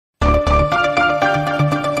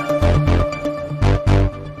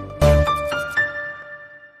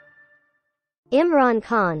Imran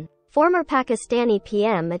Khan, former Pakistani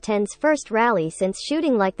PM, attends first rally since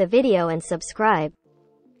shooting. Like the video and subscribe.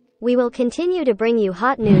 We will continue to bring you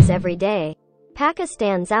hot news every day.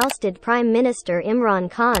 Pakistan's ousted Prime Minister Imran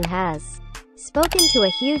Khan has spoken to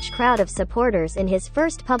a huge crowd of supporters in his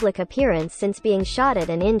first public appearance since being shot at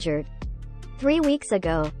and injured 3 weeks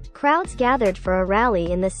ago. Crowds gathered for a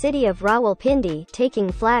rally in the city of Rawalpindi,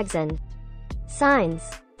 taking flags and signs.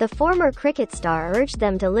 The former cricket star urged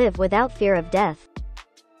them to live without fear of death.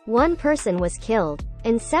 One person was killed,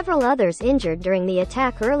 and several others injured during the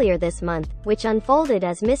attack earlier this month, which unfolded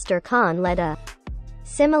as Mr. Khan led a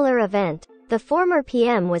similar event. The former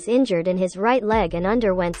PM was injured in his right leg and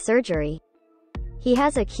underwent surgery. He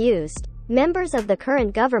has accused members of the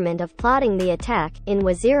current government of plotting the attack in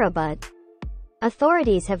Wazirabad.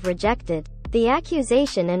 Authorities have rejected the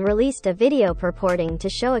accusation and released a video purporting to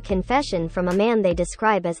show a confession from a man they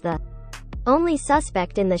describe as the only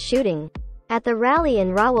suspect in the shooting. At the rally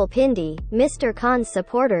in Rawalpindi, Mr. Khan's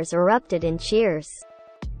supporters erupted in cheers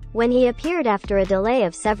when he appeared after a delay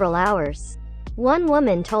of several hours. One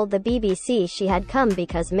woman told the BBC she had come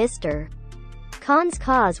because Mr. Khan's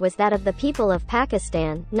cause was that of the people of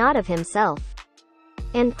Pakistan, not of himself.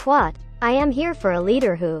 And quote, "I am here for a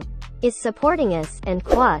leader who is supporting us," end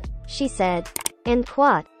quote, she said. End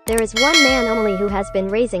quote. There is one man only who has been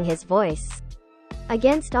raising his voice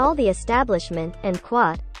against all the establishment, end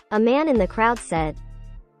quote, a man in the crowd said.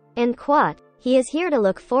 End quote. He is here to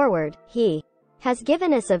look forward, he has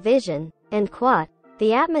given us a vision, end quote.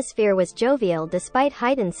 The atmosphere was jovial despite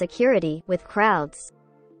heightened security, with crowds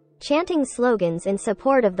chanting slogans in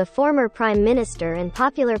support of the former Prime Minister and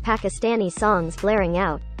popular Pakistani songs blaring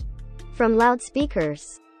out from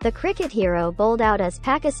loudspeakers. The cricket hero bowled out as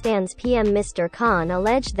Pakistan's PM. Mr. Khan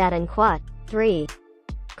alleged that and quote, 3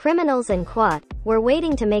 criminals and quote, were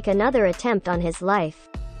waiting to make another attempt on his life.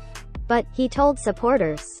 But, he told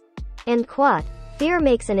supporters, end quote, fear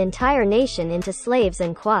makes an entire nation into slaves,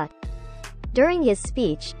 end quote. During his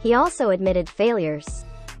speech, he also admitted failures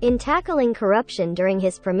in tackling corruption during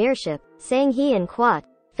his premiership, saying he, end quote,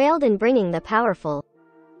 failed in bringing the powerful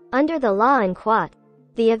under the law, end quote.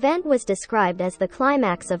 The event was described as the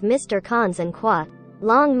climax of Mr. Khan's, end quote,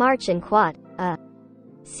 long march, end quote, a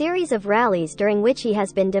series of rallies during which he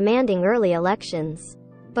has been demanding early elections.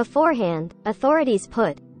 Beforehand, authorities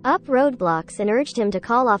put up roadblocks and urged him to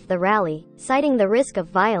call off the rally, citing the risk of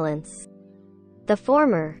violence. The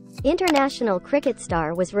former international cricket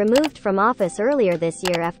star was removed from office earlier this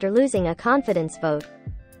year after losing a confidence vote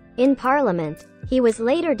in Parliament. He was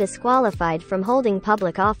later disqualified from holding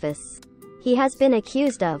public office. He has been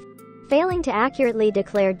accused of failing to accurately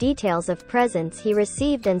declare details of presents he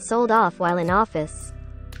received and sold off while in office,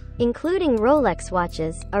 including Rolex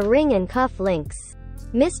watches, a ring and cuff links.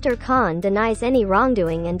 Mr. Khan denies any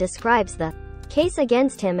wrongdoing and describes the case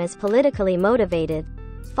against him as politically motivated.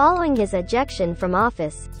 Following his ejection from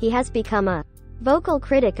office, he has become a vocal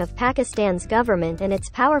critic of Pakistan's government and its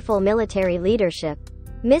powerful military leadership.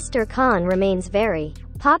 Mr. Khan remains very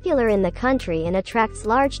popular in the country and attracts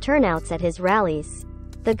large turnouts at his rallies.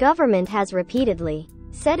 The government has repeatedly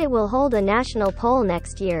said it will hold a national poll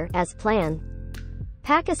next year, as planned.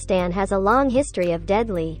 Pakistan has a long history of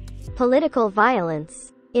deadly political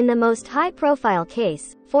violence. In the most high-profile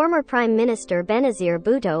case, former Prime Minister Benazir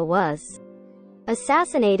Bhutto was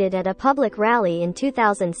assassinated at a public rally in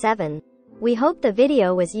 2007. We hope the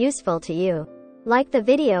video was useful to you. Like the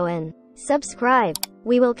video and subscribe.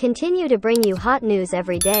 We will continue to bring you hot news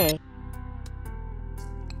every day.